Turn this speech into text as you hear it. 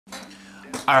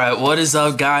Alright, what is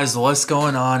up guys? What's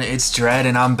going on? It's Dread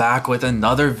and I'm back with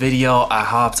another video. I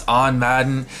hopped on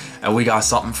Madden and we got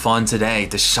something fun today.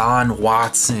 Deshaun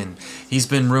Watson. He's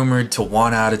been rumored to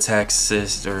want out of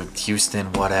Texas or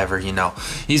Houston, whatever, you know.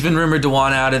 He's been rumored to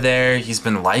want out of there. He's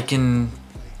been liking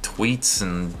tweets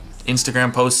and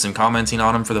Instagram posts and commenting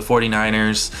on him for the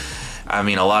 49ers. I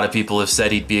mean, a lot of people have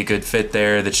said he'd be a good fit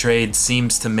there. The trade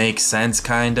seems to make sense,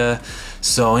 kinda.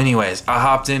 So anyways, I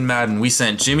hopped in Madden. We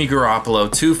sent Jimmy Garoppolo,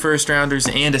 2 first-rounders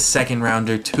and a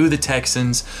second-rounder to the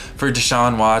Texans for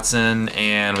Deshaun Watson,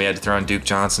 and we had to throw in Duke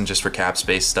Johnson just for cap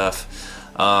space stuff.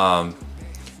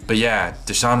 But yeah,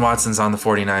 Deshaun Watson's on the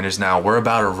 49ers now. We're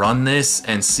about to run this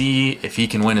and see if he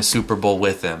can win a Super Bowl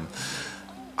with him.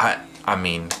 I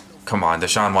mean, come on,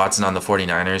 Deshaun Watson on the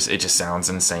 49ers, it just sounds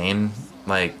insane.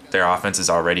 Like, their offense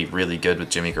is already really good with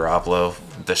Jimmy Garoppolo.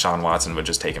 Deshaun Watson would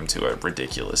just take him to a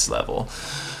ridiculous level.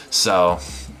 So,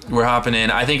 we're hopping in.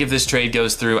 I think if this trade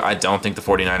goes through, I don't think the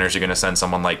 49ers are going to send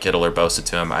someone like Kittle or Bosa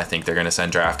to him. I think they're going to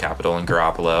send draft capital and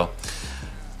Garoppolo.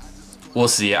 We'll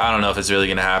see. I don't know if it's really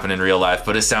going to happen in real life,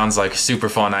 but it sounds like a super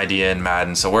fun idea in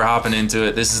Madden. So, we're hopping into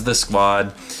it. This is the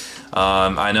squad.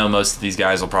 I know most of these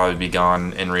guys will probably be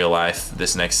gone in real life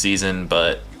this next season,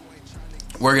 but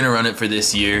we're going to run it for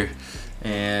this year.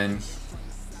 And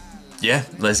yeah,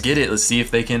 let's get it. Let's see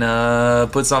if they can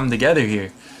put something together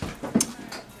here.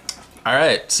 All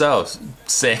right, so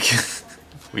sick.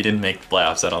 We didn't make the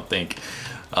playoffs, I don't think.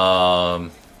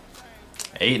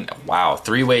 8. Wow,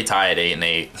 3-way tie at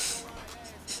 8-8.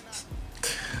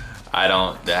 I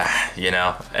don't, you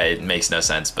know, it makes no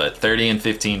sense. But 30 and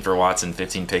 15 for Watson.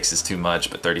 15 picks is too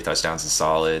much, but 30 touchdowns is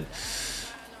solid.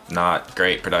 Not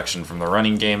great production from the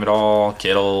running game at all.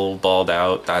 Kittle balled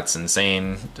out. That's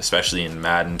insane, especially in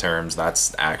Madden terms.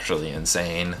 That's actually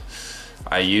insane.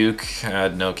 Ayuk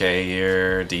had an okay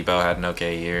year. Debo had an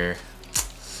okay year.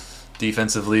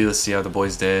 Defensively, let's see how the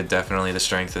boys did. Definitely the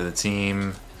strength of the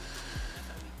team.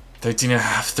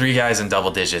 13.5, 3 guys in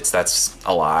double digits. That's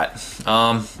a lot.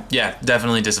 Yeah,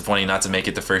 definitely disappointing not to make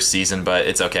it the first season, but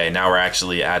it's okay. Now we're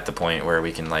actually at the point where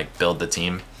we can like build the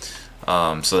team.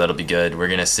 So that'll be good. We're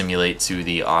going to simulate to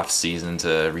the off season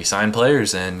to re-sign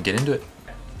players and get into it.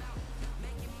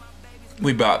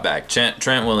 We brought back Trent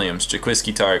Williams,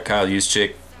 Jaquiski Tartt, Kyle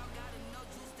Juszczyk,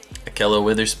 Akello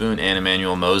Witherspoon, and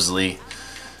Emmanuel Mosley.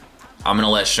 I'm going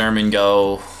to let Sherman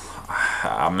go.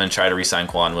 I'm going to try to re-sign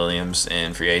Quan Williams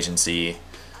in free agency.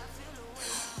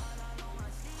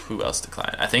 Who else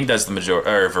declined? I think that's the majority.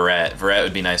 Or Verrett. Verrett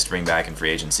would be nice to bring back in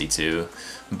free agency too.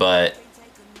 But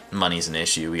money's an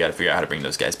issue. We got to figure out how to bring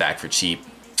those guys back for cheap,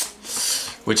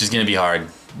 which is going to be hard,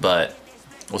 but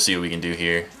we'll see what we can do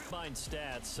here.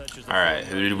 All right,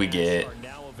 who did we get?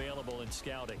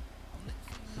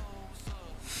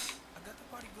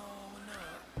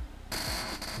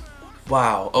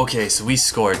 Wow, okay, so we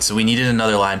scored. So we needed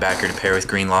another linebacker to pair with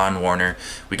Greenlaw and Warner.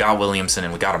 We got Williamson,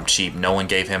 and we got him cheap. No one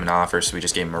gave him an offer, so we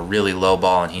just gave him a really low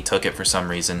ball, and he took it for some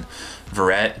reason.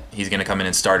 Verrett, he's going to come in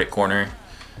and start at corner.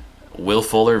 Will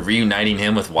Fuller, reuniting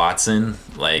him with Watson,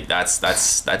 like that's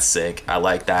sick. I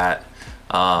like that,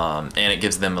 and it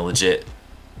gives them a legit.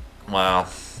 Well,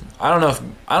 I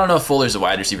don't know if Fuller's a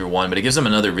wide receiver 1, but it gives them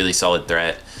another really solid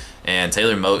threat. And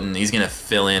Taylor Moton, he's gonna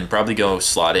fill in, probably go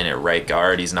slot in at right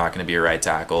guard. He's not gonna be a right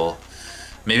tackle.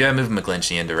 Maybe I move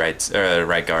McGlinchey into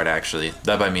right guard. Actually,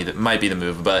 that might be the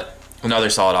move. But another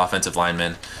solid offensive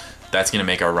lineman. That's going to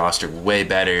make our roster way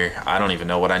better. I don't even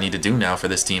know what I need to do now for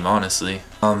this team, honestly.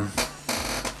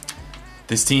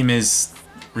 This team is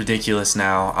ridiculous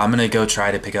now. I'm going to go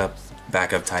try to pick up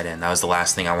backup tight end. That was the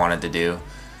last thing I wanted to do.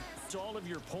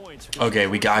 Okay,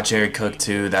 we got Jared Cook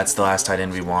too. That's the last tight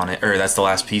end we wanted, or that's the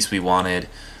last piece we wanted.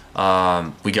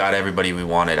 We got everybody we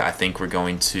wanted. I think we're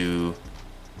going to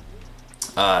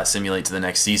simulate to the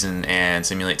next season and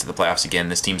simulate to the playoffs again.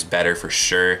 This team's better for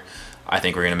sure. I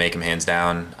think we're going to make him hands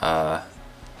down.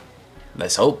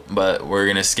 Let's hope, but we're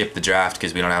going to skip the draft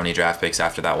because we don't have any draft picks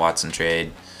after that Watson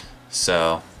trade.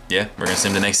 So, yeah, we're going to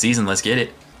sim the next season. Let's get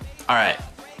it. All right,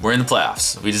 we're in the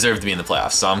playoffs. We deserve to be in the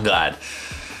playoffs, so I'm glad.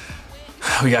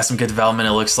 We got some good development,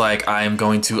 it looks like. I am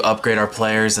going to upgrade our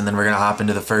players, and then we're going to hop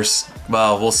into the first...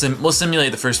 Well, we'll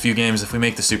simulate the first few games. If we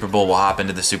make the Super Bowl, we'll hop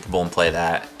into the Super Bowl and play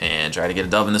that and try to get a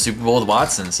dub in the Super Bowl with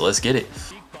Watson, so let's get it.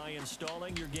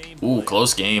 Ooh,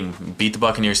 close game. Beat the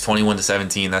Buccaneers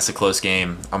 21-17. That's a close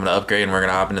game. I'm going to upgrade, and we're going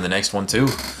to hop into the next one, too.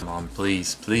 Come on,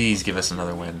 please, please give us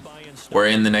another win. We're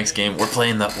in the next game. We're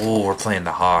playing the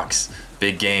Hawks.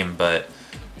 Big game, but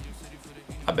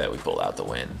I bet we pull out the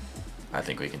win. I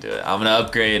think we can do it. I'm going to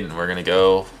upgrade, and we're going to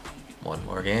go one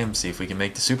more game, see if we can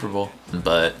make the Super Bowl.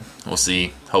 But we'll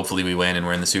see. Hopefully we win, and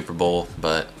we're in the Super Bowl,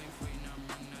 but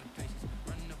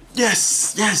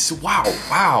Yes, yes, wow,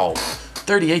 wow.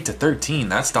 38-13,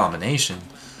 that's domination.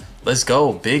 Let's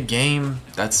go, big game.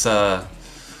 That's what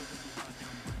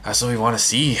we want to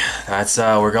see. That's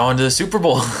we're going to the Super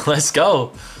Bowl. Let's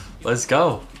go. Let's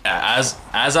go. As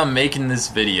I'm making this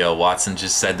video, Watson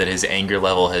just said that his anger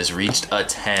level has reached a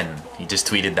 10. He just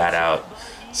tweeted that out.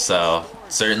 So,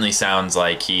 certainly sounds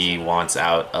like he wants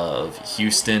out of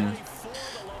Houston,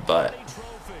 but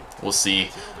we'll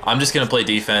see. I'm just going to play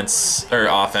defense, or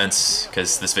offense,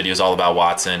 because this video is all about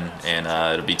Watson, and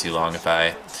it'll be too long if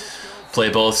I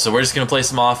play both. So we're just going to play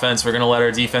some offense. We're going to let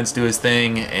our defense do his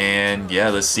thing, and yeah,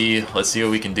 let's see what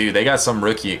we can do. They got some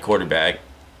rookie at quarterback.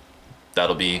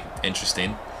 That'll be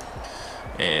interesting.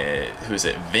 Who is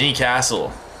it? Vinny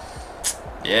Castle.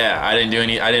 Yeah, I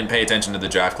didn't pay attention to the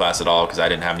draft class at all because I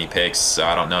didn't have any picks, so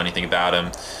I don't know anything about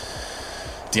him.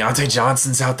 Deontay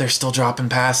Johnson's out there still dropping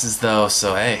passes though,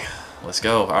 so hey, let's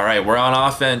go. All right, we're on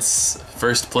offense.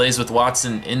 First plays with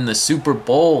Watson in the Super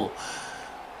Bowl.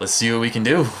 Let's see what we can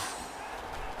do.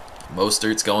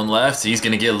 Mostert's going left. He's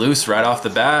gonna get loose right off the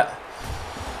bat.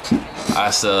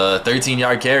 That's a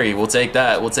 13-yard carry. We'll take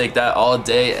that. We'll take that all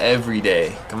day, every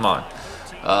day. Come on.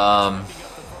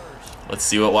 Let's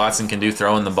see what Watson can do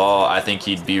throwing the ball. I think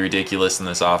he'd be ridiculous in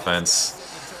this offense.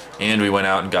 And we went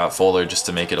out and got Fuller just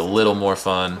to make it a little more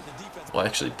fun. We'll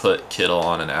actually put Kittle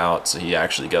on an out so he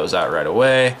actually goes out right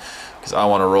away because I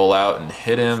want to roll out and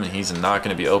hit him, and he's not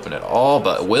going to be open at all.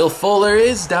 But Will Fuller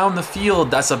is down the field.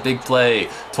 That's a big play.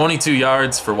 22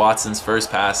 yards for Watson's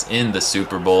first pass in the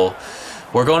Super Bowl.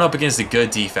 We're going up against a good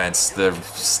defense. The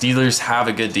Steelers have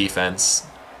a good defense.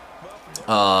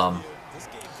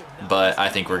 But I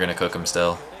think we're going to cook them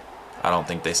still. I don't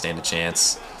think they stand a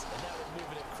chance.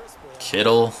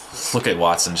 Kittle. Look at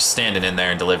Watson just standing in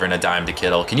there and delivering a dime to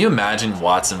Kittle. Can you imagine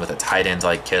Watson with a tight end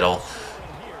like Kittle?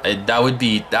 That would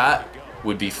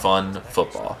be fun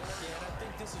football.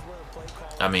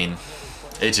 I mean,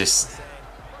 it just...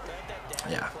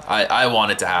 Yeah, I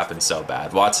want it to happen so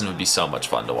bad. Watson would be so much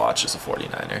fun to watch as a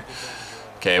 49er.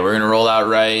 Okay, we're going to roll out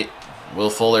right. Will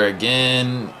Fuller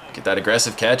again. Get that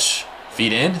aggressive catch.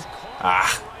 Feet in.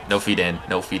 Ah, no feet in.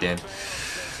 No feet in.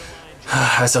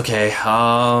 That's okay.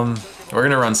 We're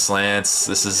going to run slants.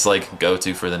 This is like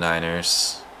go-to for the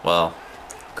Niners. Well,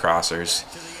 crossers,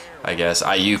 I guess.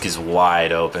 Ayuk is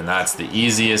wide open. That's the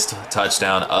easiest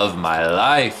touchdown of my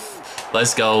life.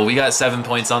 Let's go. We got 7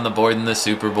 points on the board in the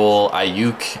Super Bowl.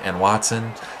 Ayuk and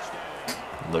Watson.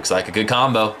 Looks like a good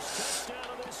combo.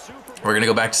 We're going to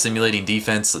go back to simulating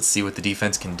defense. Let's see what the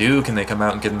defense can do. Can they come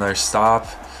out and get another stop?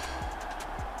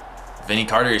 Vinny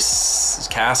Carter's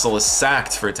Castle is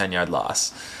sacked for a 10-yard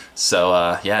loss.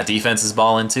 So, yeah, defense is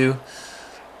balling too.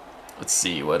 Let's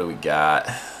see. What do we got?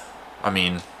 I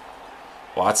mean,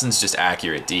 Watson's just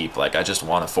accurate deep. Like, I just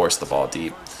want to force the ball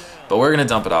deep. But we're going to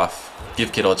dump it off.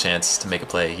 Give Kittle a chance to make a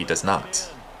play. He does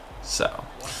not. So,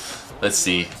 let's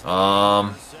see.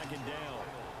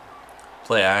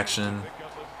 Play action.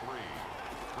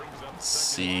 Let's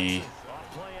see.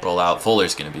 Roll out.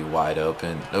 Fuller's going to be wide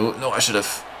open. No, I should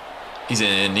have. He's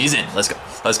in. He's in. Let's go.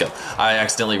 Let's go. I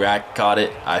accidentally rack caught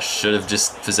it. I should have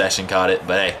just possession caught it.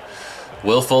 But hey,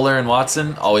 Will Fuller and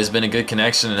Watson, always been a good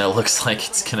connection, and it looks like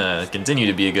it's going to continue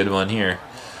to be a good one here.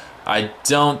 I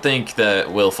don't think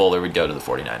that Will Fuller would go to the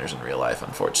 49ers in real life,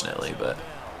 unfortunately, but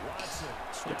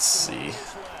let's see.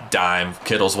 Dime.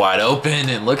 Kittle's wide open,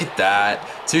 and look at that.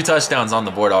 2 touchdowns on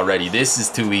the board already. This is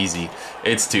too easy.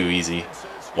 It's too easy.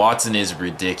 Watson is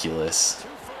ridiculous.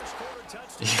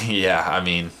 Yeah, I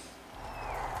mean,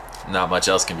 not much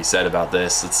else can be said about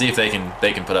this. Let's see if they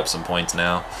can put up some points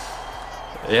now.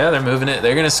 Yeah, they're moving it.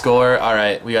 They're going to score. All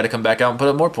right, we got to come back out and put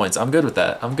up more points. I'm good with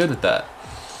that. I'm good with that.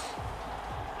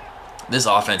 This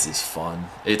offense is fun.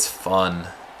 It's fun.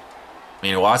 I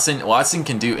mean, Watson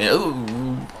can do...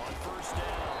 Ooh.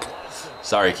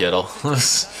 Sorry, Kittle.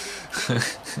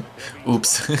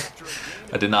 Oops.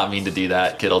 I did not mean to do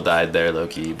that. Kittle died there,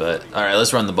 low-key. But, all right,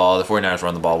 let's run the ball. The 49ers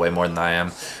run the ball way more than I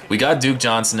am. We got Duke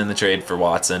Johnson in the trade for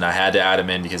Watson. I had to add him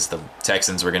in because the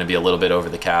Texans were going to be a little bit over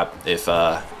the cap if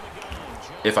I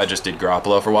just did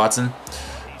Garoppolo for Watson.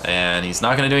 And he's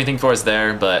not going to do anything for us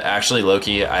there, but actually,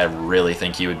 low-key, I really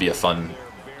think he would be a fun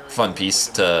piece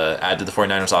to add to the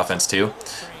 49ers offense too.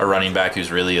 A running back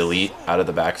who's really elite out of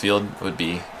the backfield would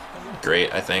be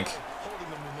great, I think.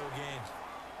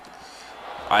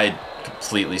 I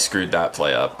completely screwed that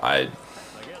play up.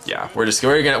 Yeah, we're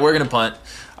gonna punt.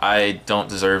 I don't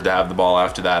deserve to have the ball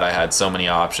after that. I had so many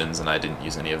options and I didn't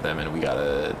use any of them, and we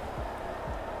gotta...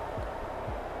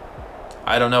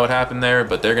 I don't know what happened there,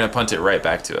 but they're gonna punt it right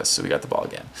back to us, so we got the ball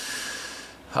again.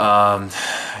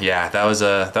 Yeah, that was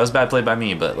a bad play by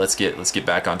me, but let's get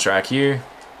back on track here.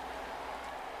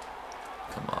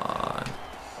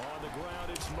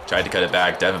 Tried to cut it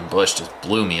back. Devin Bush just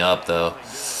blew me up, though.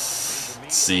 Let's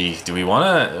see. Do we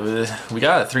want to... We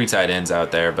got 3 tight ends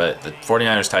out there, but the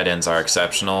 49ers tight ends are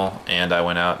exceptional. And I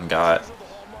went out and got...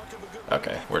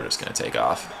 Okay, we're just going to take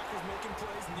off.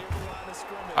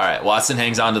 All right, Watson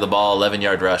hangs on to the ball.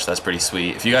 11-yard rush. That's pretty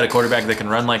sweet. If you got a quarterback that can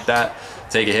run like that,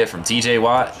 take a hit from T.J.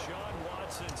 Watt,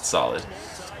 solid.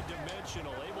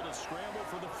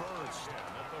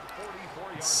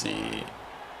 Let's see.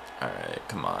 All right,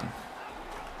 come on.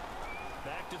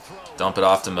 Dump it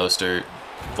off to Mostert.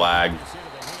 Flag.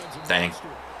 Dang.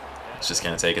 It's just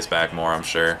going to take us back more, I'm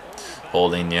sure.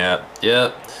 Holding, yep.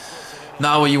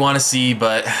 Not what you want to see,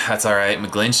 but that's all right.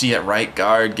 McGlinchey at right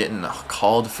guard getting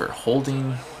called for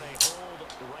holding.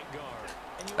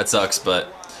 That sucks,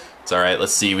 but it's all right.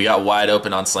 Let's see. We got wide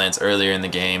open on slants earlier in the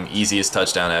game. Easiest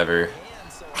touchdown ever.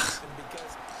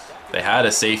 They had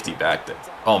a safety back there.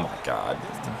 Oh, my God.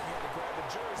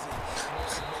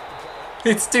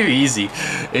 It's too easy.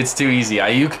 It's too easy.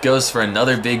 Ayuk goes for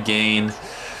another big gain.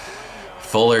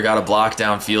 Fuller got a block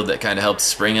downfield that kind of helped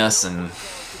spring us, and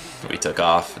we took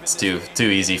off. It's too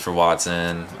easy for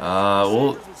Watson.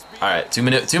 All right, 2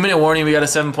 minute warning. We got a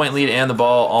 7-point lead and the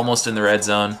ball almost in the red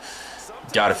zone.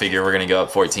 Got to figure we're gonna go up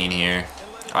 14 here.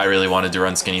 I really wanted to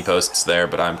run skinny posts there,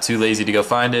 but I'm too lazy to go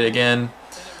find it again.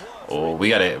 Oh, we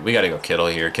gotta go Kittle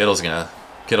here. Kittle's gonna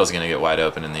get wide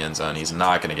open in the end zone. He's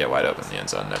not gonna get wide open in the end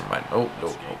zone. Never mind. Oh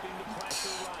no.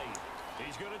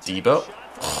 Debo.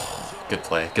 Oh, good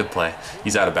play.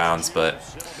 He's out of bounds, but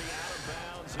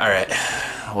all right.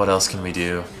 What else can we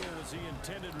do?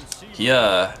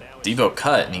 Debo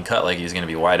cut, and he cut like he was gonna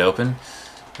be wide open,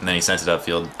 and then he sent it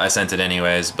upfield. I sent it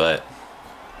anyways, but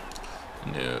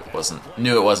knew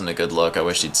it wasn't a good look. I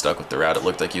wish he'd stuck with the route. It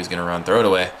looked like he was gonna run. Throw it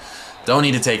away. Don't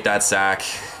need to take that sack.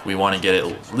 We want to get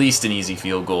at least an easy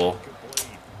field goal.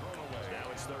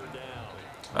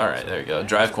 All right, there you go.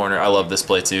 Drive corner. I love this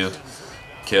play too.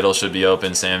 Kittle should be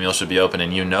open. Samuel should be open,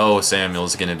 and you know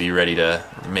Samuel's gonna be ready to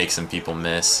make some people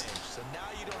miss.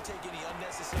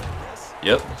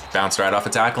 Yep, bounced right off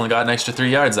a tackle and got an extra 3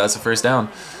 yards. That's a first down.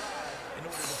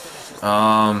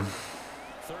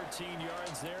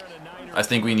 I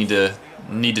think we need to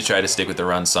try to stick with the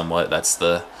run somewhat. That's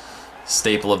the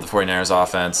staple of the 49ers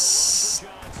offense.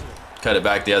 Cut it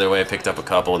back the other way, picked up a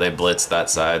couple. They blitzed that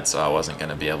side, so I wasn't going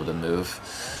to be able to move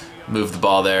the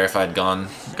ball there if I'd gone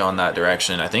that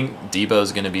direction. I think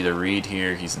Debo's going to be the read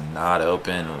here. He's not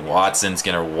open. Watson's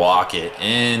going to walk it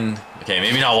in. Okay,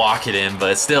 maybe not walk it in,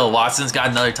 but still, Watson's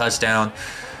got another touchdown.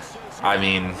 I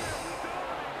mean,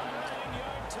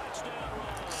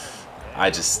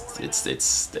 it's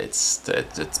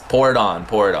pour it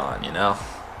on, you know?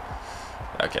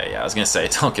 Okay, yeah, I was gonna say,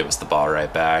 don't give us the ball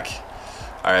right back.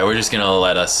 All right, we're just gonna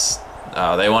let us.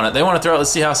 They want to throw it.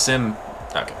 Let's see how Sim.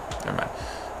 Okay, never mind.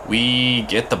 We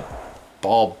get the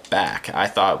ball back. I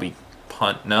thought we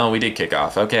punt. No, we did kick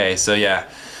off. Okay, so yeah,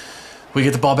 we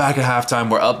get the ball back at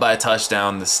halftime. We're up by a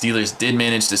touchdown. The Steelers did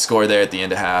manage to score there at the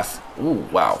end of half. Ooh,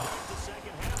 wow.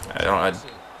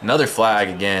 Another flag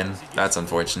again. That's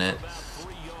unfortunate.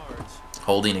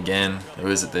 Holding again. Who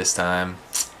is it this time?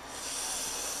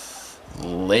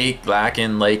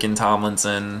 Lakin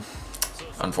Tomlinson.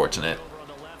 Unfortunate.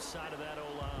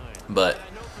 But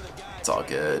it's all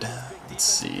good. Let's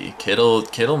see.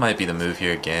 Kittle might be the move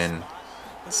here again.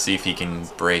 Let's see if he can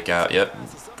break out. Yep,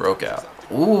 broke out.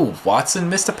 Ooh, Watson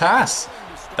missed a pass.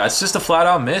 That's just a flat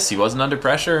out miss. He wasn't under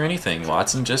pressure or anything.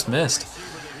 Watson just missed.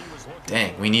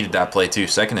 Dang, we needed that play too.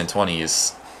 2nd and 20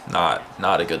 is not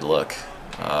a good look.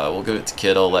 We'll give it to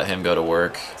Kittle, let him go to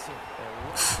work.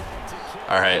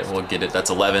 All right, we'll get it. That's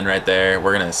 11 right there.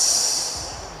 We're gonna.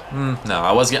 No,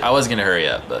 I was gonna hurry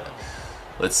up, but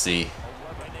let's see.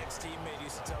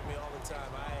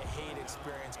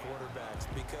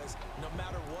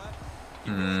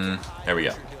 There we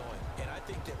go.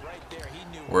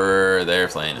 They're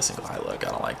playing a single high look. I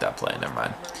don't like that play. Never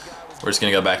mind. We're just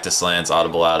gonna go back to slants,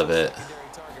 audible out of it.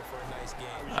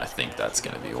 I think that's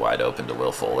gonna be wide open to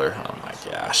Will Fuller. Oh my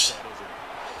gosh.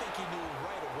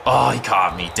 Oh, he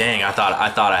caught me. Dang, I thought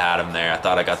I had him there. I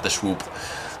thought I got the swoop.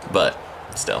 But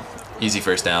still, easy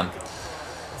first down.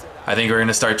 I think we're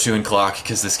gonna start chewing clock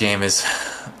because this game is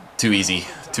too easy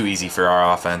for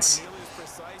our offense.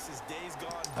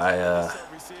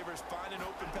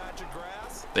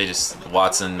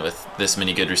 Watson with this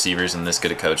many good receivers and this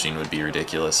good of coaching would be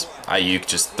ridiculous. Ayuk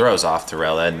just throws off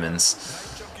Terrell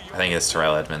Edmonds. I think it's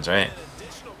Terrell Edmonds, right?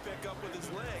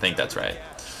 I think that's right.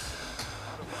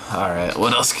 All right,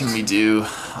 what else can we do?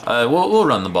 We'll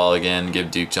run the ball again,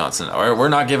 give Duke Johnson. We're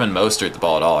not giving Mostert the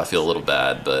ball at all. I feel a little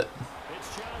bad, but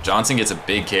Johnson gets a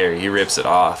big carry. He rips it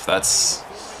off. That's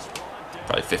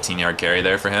Probably 15-yard carry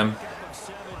there for him.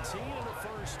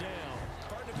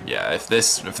 Yeah, if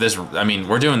this, I mean,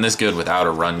 we're doing this good without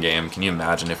a run game. Can you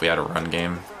imagine if we had a run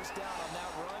game?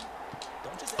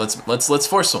 Let's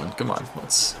force one. Come on,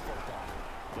 let's.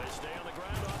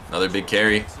 Another big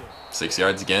carry. 6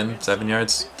 yards again, 7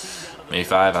 yards, maybe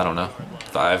 5. I don't know,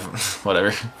 5,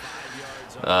 whatever.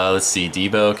 Let's see,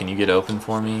 Debo, can you get open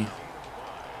for me?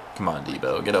 Come on,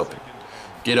 Debo, get open.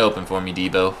 Get open for me,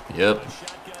 Debo. Yep.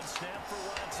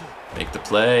 Make the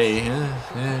play.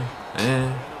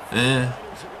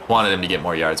 Wanted him to get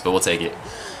more yards, but we'll take it.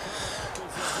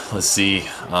 Let's see.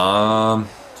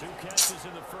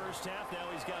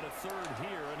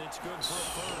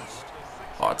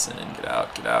 Watson, get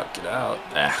out, get out, get out.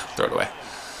 Throw it away.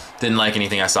 Didn't like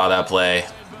anything I saw that play.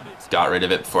 Got rid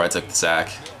of it before I took the sack.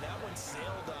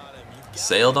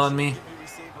 Sailed on me?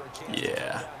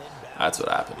 Yeah, that's what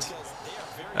happened.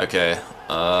 Okay,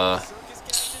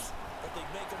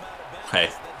 hey.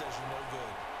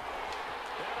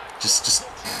 Just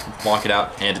walk it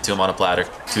out, hand it to him on a platter.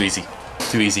 Too easy,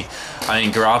 too easy. I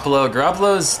mean,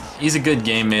 he's a good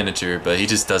game manager, but he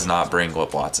just does not bring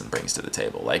what Watson brings to the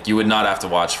table. Like, you would not have to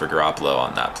watch for Garoppolo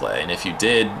on that play, and if you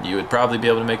did, you would probably be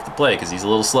able to make the play because he's a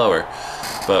little slower.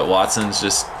 But Watson's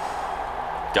just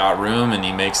got room, and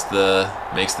he makes the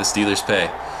Steelers pay.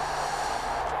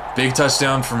 Big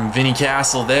touchdown from Vinny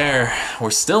Castle there.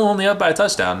 We're still only up by a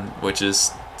touchdown, which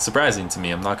is surprising to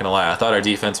me, I'm not gonna lie. I thought our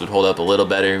defense would hold up a little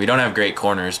better. We don't have great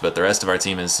corners, but the rest of our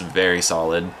team is very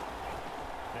solid.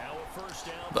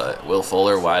 But Will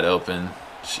Fuller wide open.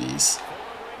 Jeez.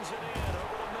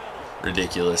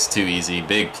 Ridiculous. Too easy.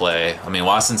 Big play. I mean,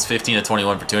 Watson's 15 of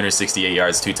 21 for 268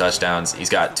 yards, 2 touchdowns. He's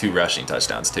got 2 rushing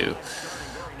touchdowns too.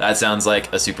 That sounds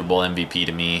like a Super Bowl MVP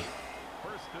to me.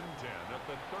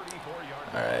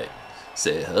 Alright.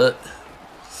 Say hut.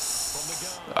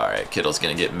 Alright, Kittle's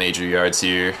going to get major yards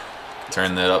here.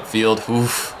 Turn that upfield.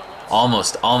 Oof.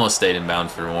 Almost stayed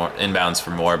inbounds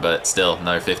for more, but still,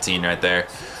 another 15 right there.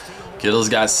 Kittle's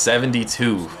got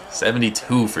 72.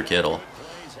 72 for Kittle.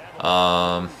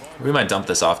 We might dump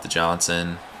this off to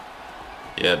Johnson.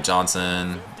 Yep,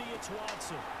 Johnson.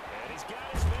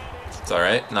 It's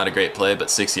alright. Not a great play, but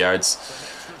 6 yards.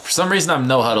 For some reason, I'm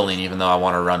no huddling, even though I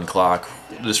want to run clock.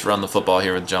 Just run the football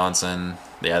here with Johnson.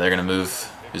 Yeah, they're going to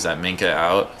move. Who's that, Minka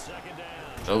out?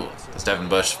 Oh, that's Devin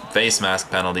Bush. Face mask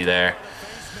penalty there.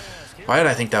 Why did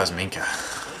I think that was Minka?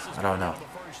 I don't know.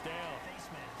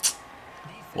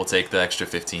 We'll take the extra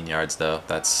 15 yards, though.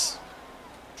 That's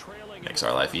makes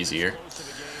our life easier.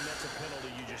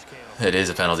 It is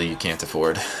a penalty you can't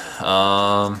afford.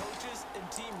 Gonna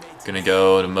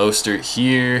go to Mostert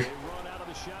here.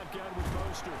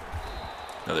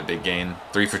 Another big gain.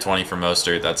 3 for 20 for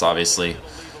Mostert. That's obviously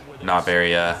not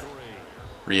very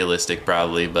realistic,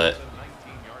 probably, but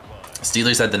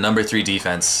Steelers had the number 3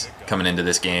 defense coming into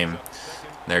this game.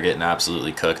 They're getting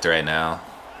absolutely cooked right now.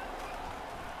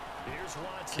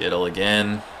 Kittle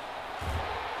again.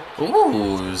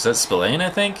 Ooh, is that Spillane, I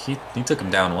think? He took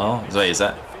him down well. Wait, is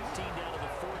that?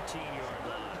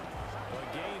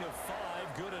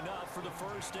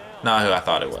 Not who I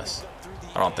thought it was.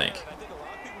 I don't think.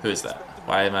 Who is that?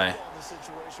 Why am I...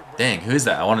 Dang, who is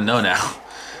that? I want to know now.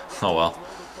 Oh, well.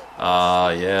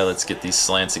 Yeah, let's get these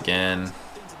slants again.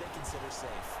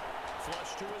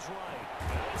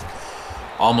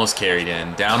 Almost carried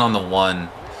in. Down on the 1.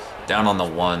 Down on the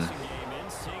 1.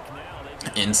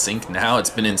 In sync now.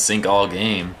 It's been in sync all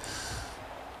game.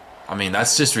 I mean,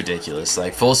 that's just ridiculous.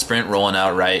 Like, full sprint rolling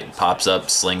out right, pops up,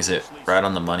 slings it right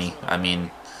on the money. I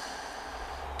mean,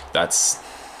 that's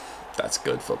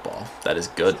good football. That is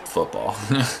good football.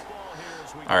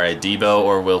 All right, Debo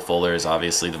or Will Fuller is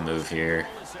obviously the move here.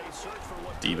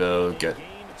 Debo, good.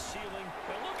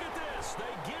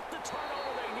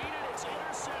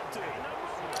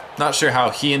 Not sure how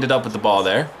he ended up with the ball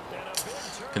there,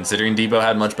 considering Debo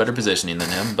had much better positioning than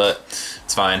him, but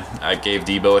it's fine. I gave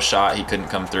Debo a shot. He couldn't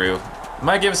come through.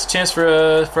 Might give us a chance for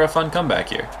a fun comeback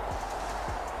here.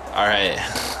 All right.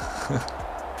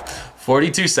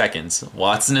 42 seconds.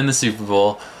 Watson in the Super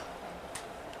Bowl.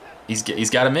 He's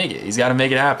got to make it. He's got to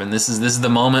make it happen. This is the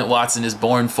moment Watson is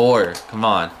born for. Come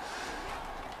on.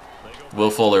 Will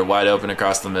Fuller wide open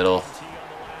across the middle.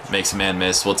 Makes a man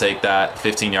miss. We'll take that.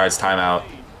 15 yards timeout.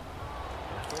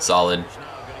 Solid.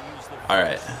 All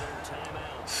right.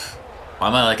 Why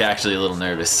am I like actually a little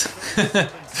nervous?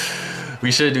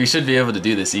 we should be able to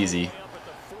do this easy.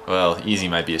 Well, easy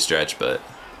might be a stretch, but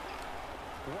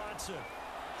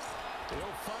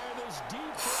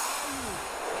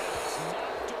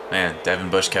man, Devin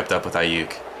Bush kept up with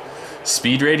Ayuk.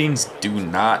 Speed ratings do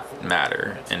not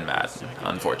matter in Madden,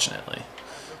 unfortunately.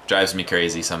 Drives me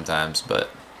crazy sometimes, but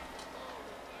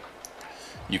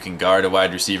you can guard a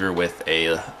wide receiver with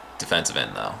a defensive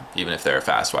end, though, even if they're a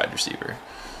fast wide receiver.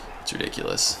 It's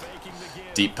ridiculous.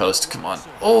 Deep post, come on.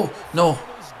 Oh, no.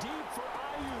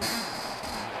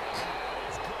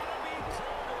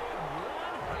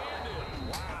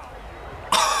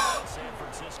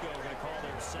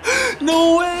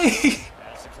 No way!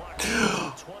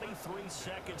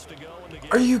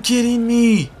 Are you kidding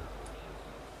me?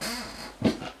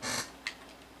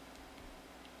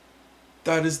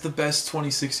 That is the best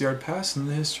 26-yard pass in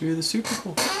the history of the Super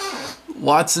Bowl.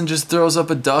 Watson just throws up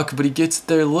a duck, but he gets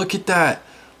there. Look at that.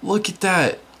 Look at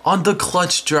that. On the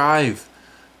clutch drive.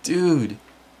 Dude.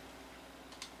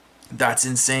 That's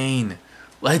insane.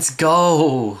 Let's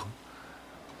go.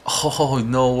 Oh,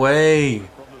 no way.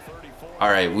 All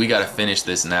right, we got to finish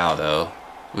this now, though.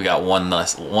 We got one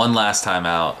last time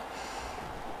out.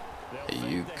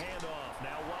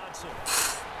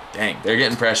 Dang, they're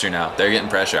getting pressure now. They're getting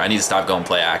pressure. I need to stop going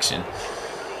play action.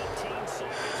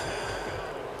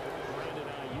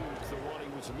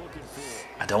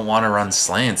 I don't want to run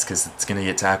slants because it's going to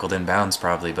get tackled in bounds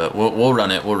probably, but we'll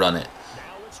run it. We'll run it.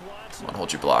 Come on,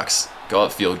 hold your blocks. Go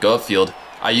upfield. Go upfield.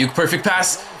 Ayuk, perfect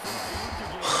pass.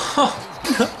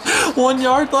 1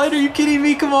 yard line? Are you kidding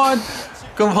me? Come on.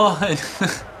 Come on.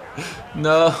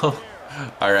 No.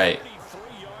 All right.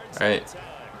 All right.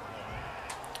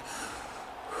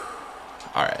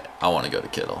 All right. I want to go to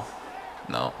Kittle.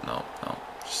 No, no, no.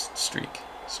 Just streak.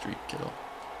 Streak, Kittle.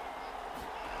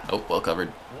 Oh, well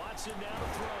covered.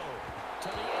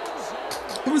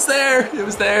 It was there. It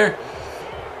was there.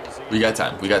 We got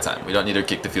time. We got time. We don't need to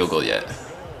kick the field goal yet.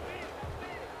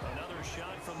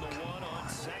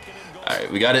 All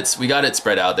right, we got it. We got it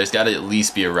spread out. There's got to at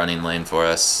least be a running lane for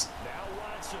us.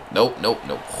 Nope, nope,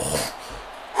 nope.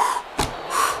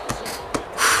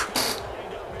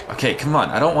 Okay, come on.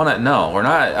 I don't want to. No, we're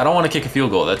not. I don't want to kick a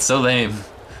field goal. That's so lame.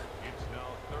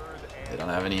 They don't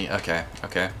have any. Okay,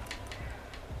 okay.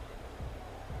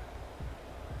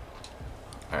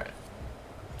 All right.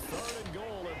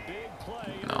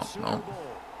 No, no.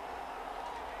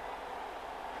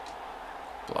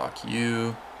 Block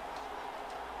you.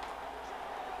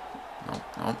 Nope,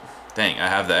 nope. Dang, I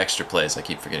have the extra plays. I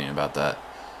keep forgetting about that.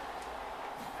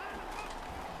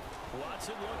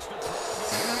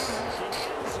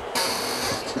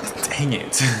 Dang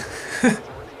it.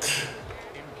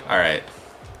 All right.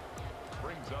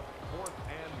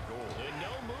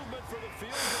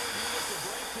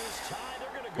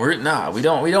 We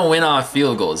don't win off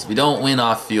field goals. We don't win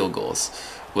off field goals.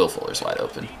 Will Fuller's wide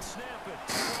open.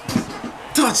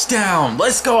 Touchdown!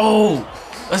 Let's go!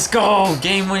 Let's go!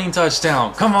 Game-winning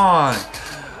touchdown. Come on.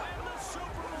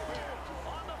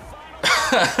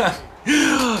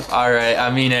 All right.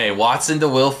 I mean, hey, Watson to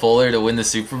Will Fuller to win the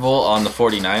Super Bowl on the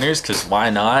 49ers, because why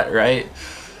not, right?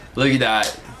 Look at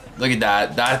that. Look at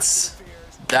that.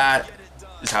 That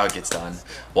is how it gets done.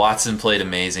 Watson played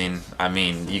amazing. I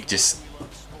mean, you just...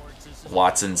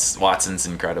 Watson's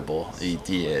incredible.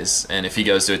 He is. And if he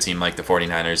goes to a team like the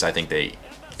 49ers, I think they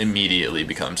immediately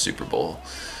become Super Bowl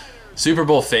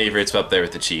favorites, up there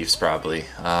with the Chiefs probably.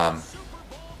 But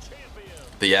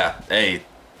yeah, hey,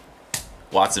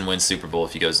 Watson wins Super Bowl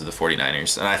if he goes to the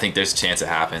 49ers, and I think there's a chance it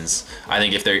happens. I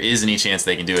think if there is any chance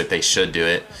they can do it, they should do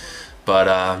it.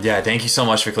 But yeah, thank you so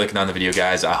much for clicking on the video,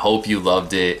 guys. I hope you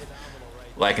loved it.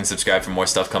 Like and subscribe for more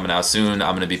stuff coming out soon.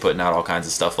 I'm going to be putting out all kinds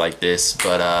of stuff like this.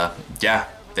 But yeah,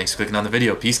 thanks for clicking on the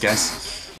video. Peace, guys.